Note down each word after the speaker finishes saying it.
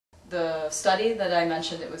The study that I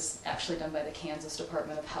mentioned, it was actually done by the Kansas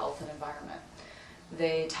Department of Health and Environment.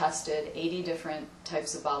 They tested 80 different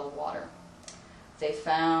types of bottled water. They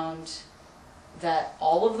found that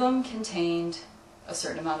all of them contained a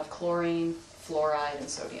certain amount of chlorine, fluoride, and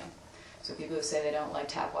sodium. So people who say they don't like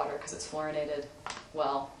tap water because it's fluorinated,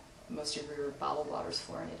 well, most of your bottled water is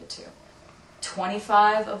fluorinated too.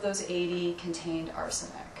 25 of those 80 contained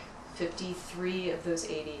arsenic. 53 of those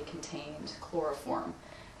 80 contained chloroform,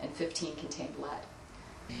 and 15 contained lead.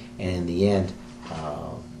 And in the end,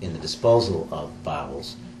 in the disposal of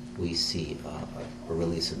bottles, we see a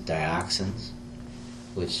release of dioxins,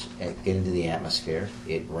 which get into the atmosphere.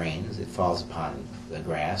 It rains, it falls upon the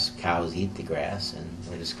grass, cows eat the grass, and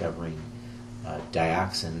we're discovering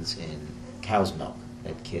dioxins in cow's milk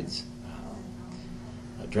that kids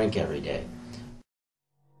drink every day.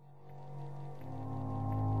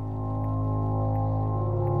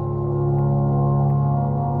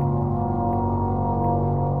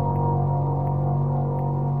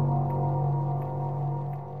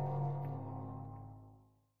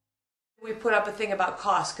 We put up a thing about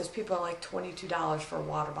cost because people are like $22 for a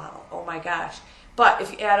water bottle. Oh my gosh. But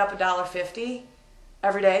if you add up $1.50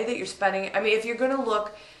 every day that you're spending, I mean, if you're going to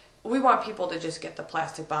look, we want people to just get the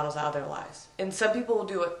plastic bottles out of their lives. And some people will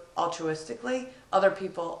do it altruistically. Other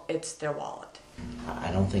people, it's their wallet. I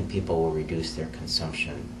don't think people will reduce their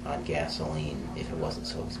consumption on gasoline if it wasn't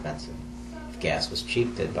so expensive. If gas was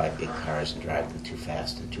cheap, they'd buy big cars and drive them too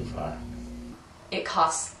fast and too far. It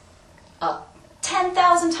costs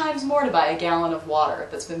 10,000 times more to buy a gallon of water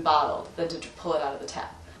that's been bottled than to pull it out of the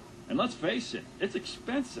tap. And let's face it, it's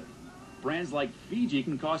expensive. Brands like Fiji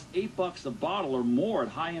can cost $8 a bottle or more at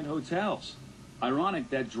high-end hotels. Ironic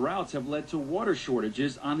that droughts have led to water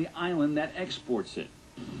shortages on the island that exports it.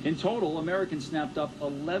 In total, Americans snapped up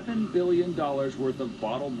 $11 billion worth of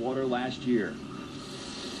bottled water last year.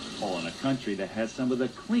 All in a country that has some of the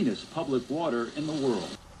cleanest public water in the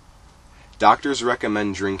world. Doctors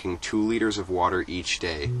recommend drinking 2 liters of water each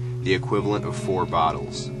day, the equivalent of 4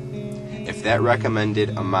 bottles. If that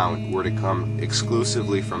recommended amount were to come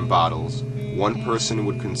exclusively from bottles, one person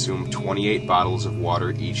would consume 28 bottles of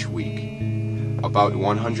water each week, about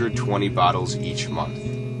 120 bottles each month.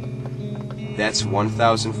 That's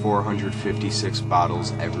 1,456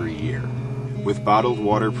 bottles every year. With bottled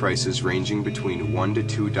water prices ranging between $1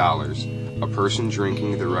 to $2, a person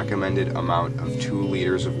drinking the recommended amount of 2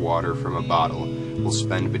 liters of water from a bottle will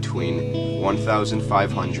spend between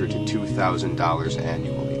 $1,500 to $2,000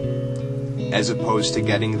 annually, as opposed to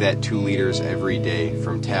getting that 2 liters every day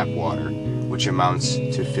from tap water, which amounts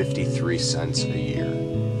to 53 cents a year.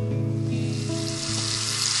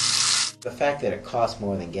 The fact that it costs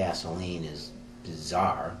more than gasoline is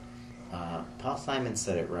bizarre. Paul Simon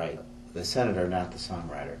said it right. The senator, not the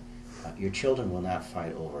songwriter. Your children will not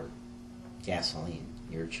fight over gasoline.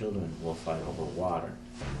 Your children will fight over water.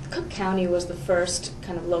 Cook County was the first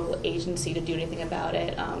kind of local agency to do anything about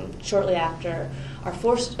it. Shortly after our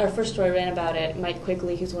first story ran about it, Mike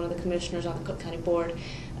Quigley, who's one of the commissioners on the Cook County Board,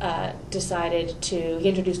 he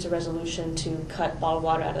introduced a resolution to cut bottled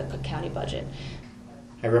water out of the Cook County budget.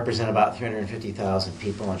 I represent about 350,000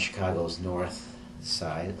 people on Chicago's north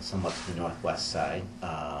side, somewhat to the northwest side.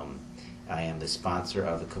 I am the sponsor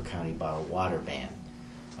of the Cook County bottled water ban.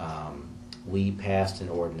 We passed an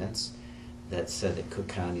ordinance that said that Cook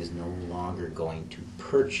County is no longer going to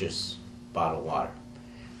purchase bottled water.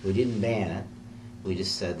 We didn't ban it. We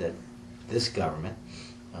just said that this government,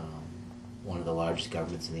 one of the largest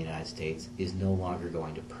governments in the United States, is no longer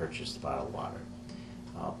going to purchase bottled water.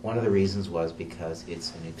 One of the reasons was because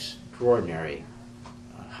it's an extraordinary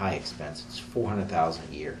high expense. It's $400,000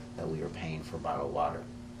 a year that we were paying for bottled water.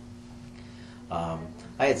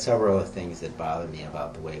 I had several other things that bothered me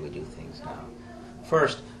about the way we do things now.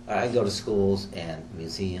 First, I go to schools and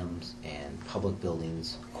museums and public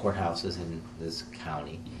buildings, courthouses in this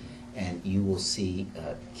county, and you will see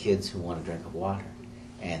kids who want a drink of water,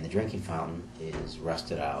 and the drinking fountain is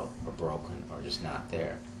rusted out or broken or just not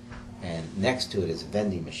there. And next to it is a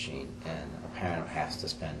vending machine, and a parent has to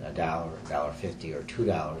spend $1, $1.50, or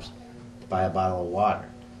 $2 to buy a bottle of water.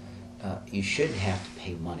 You shouldn't have to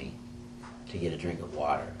pay money to get a drink of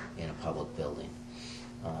water in a public building.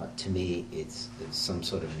 To me, it's some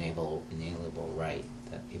sort of inalienable right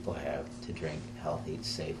that people have to drink healthy,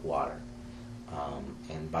 safe water.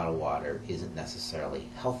 And bottled water isn't necessarily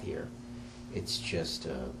healthier. It's just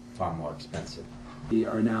far more expensive. We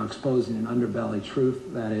are now exposing an underbelly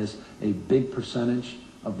truth, that is, a big percentage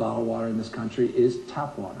of bottled water in this country is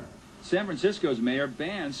tap water. San Francisco's mayor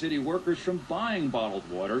banned city workers from buying bottled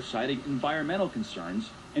water, citing environmental concerns.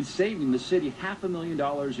 and saving the city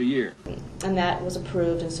 $500,000 a year. And that was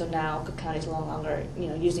approved, and so now Cook County is no longer,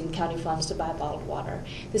 using county funds to buy bottled water.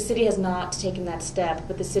 The city has not taken that step,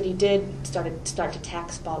 but the city did start to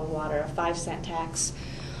tax bottled water, a 5-cent tax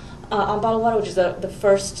on bottled water, which is the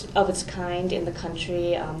first of its kind in the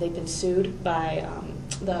country. They've been sued by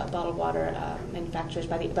the bottled water manufacturers,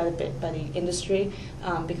 by the industry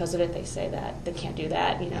because of it. They say that they can't do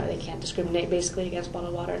that. They can't discriminate basically against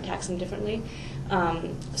bottled water and tax them differently.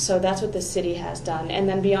 So that's what the city has done. And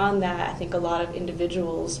then beyond that, I think a lot of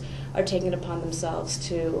individuals are taking it upon themselves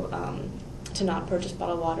to not purchase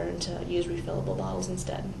bottled water and to use refillable bottles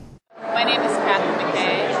instead. My name is Kathy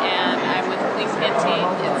McKay, and I'm with Clean Canteen.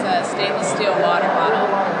 It's a stainless steel water bottle,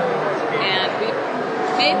 and we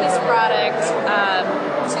made this product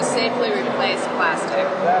to safely replace plastic.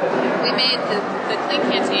 We made the Clean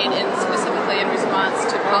Canteen specifically in response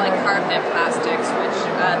to polycarbonate plastics, which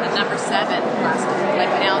the number 7 plastic,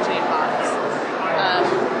 like Nalgene bottles,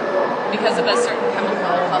 because of a certain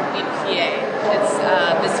chemical called BPA. It's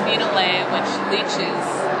bisphenol A, which leaches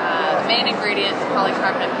the main ingredient in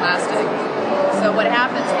polycarbonate plastic. So what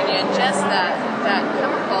happens when you ingest that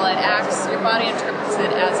chemical, your body interprets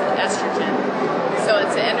it as an estrogen. So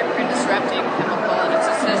it's an endocrine disrupting chemical, and it's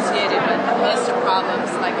associated with a host of problems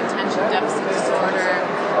like attention deficit disorder,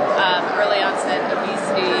 early onset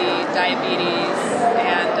obesity, diabetes,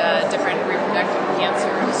 and different reproductive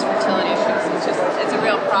cancers, fertility issues. It's a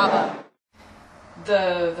real problem.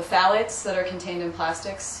 The phthalates that are contained in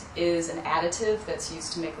plastics is an additive that's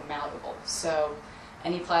used to make them malleable. So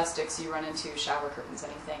any plastics you run into, shower curtains,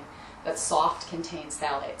 anything that's soft contains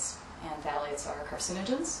phthalates. And phthalates are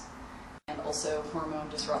carcinogens and also hormone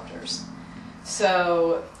disruptors.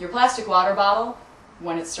 So your plastic water bottle,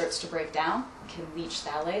 when it starts to break down, can leach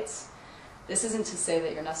phthalates. This isn't to say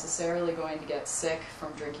that you're necessarily going to get sick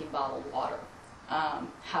from drinking bottled water.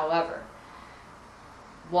 However,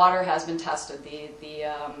 water has been tested.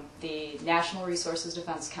 The National Resources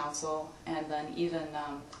Defense Council, and then even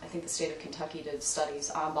I think the state of Kentucky did studies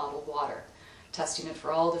on bottled water, testing it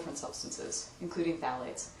for all different substances, including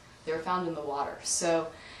phthalates. They were found in the water. So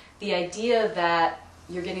the idea that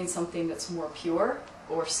you're getting something that's more pure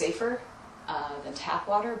or safer than tap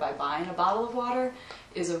water by buying a bottle of water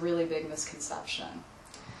is a really big misconception.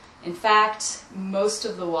 In fact, most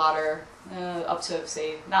of the water, up to,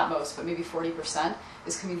 say, not most, but maybe 40%,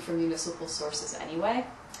 is coming from municipal sources anyway.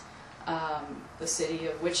 The city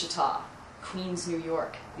of Wichita, Queens, New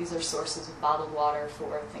York, these are sources of bottled water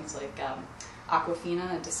for things like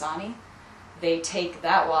Aquafina and Dasani. They take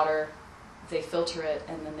that water, they filter it,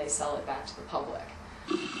 and then they sell it back to the public.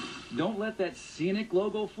 Don't let that scenic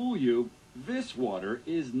logo fool you. This water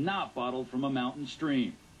is not bottled from a mountain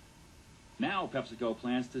stream. Now PepsiCo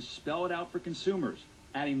plans to spell it out for consumers,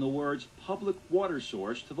 adding the words public water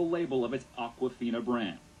source to the label of its Aquafina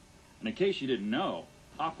brand. And in case you didn't know,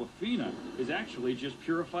 Aquafina is actually just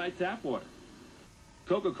purified tap water.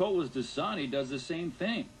 Coca-Cola's Dasani does the same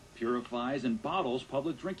thing, purifies and bottles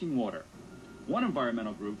public drinking water. One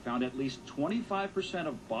environmental group found at least 25%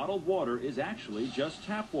 of bottled water is actually just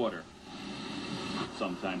tap water.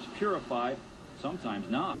 Sometimes purified, sometimes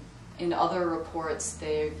not. In other reports,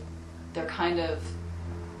 they're kind of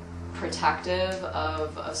protective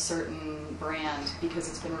of a certain brand because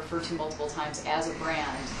it's been referred to multiple times as a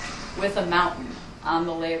brand with a mountain on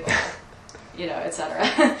the label,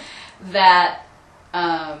 etc. that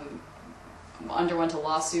underwent a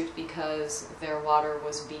lawsuit because their water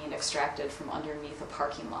was being extracted from underneath a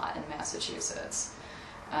parking lot in Massachusetts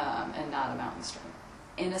and not a mountain stream.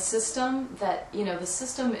 In a system that, the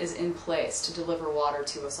system is in place to deliver water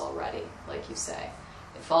to us already, like you say.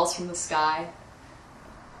 It falls from the sky.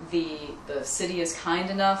 The city is kind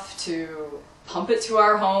enough to pump it to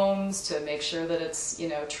our homes to make sure that it's,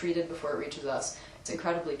 treated before it reaches us. It's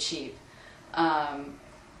incredibly cheap.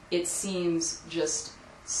 It seems just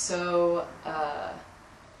so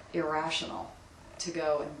irrational to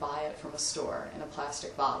go and buy it from a store in a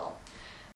plastic bottle.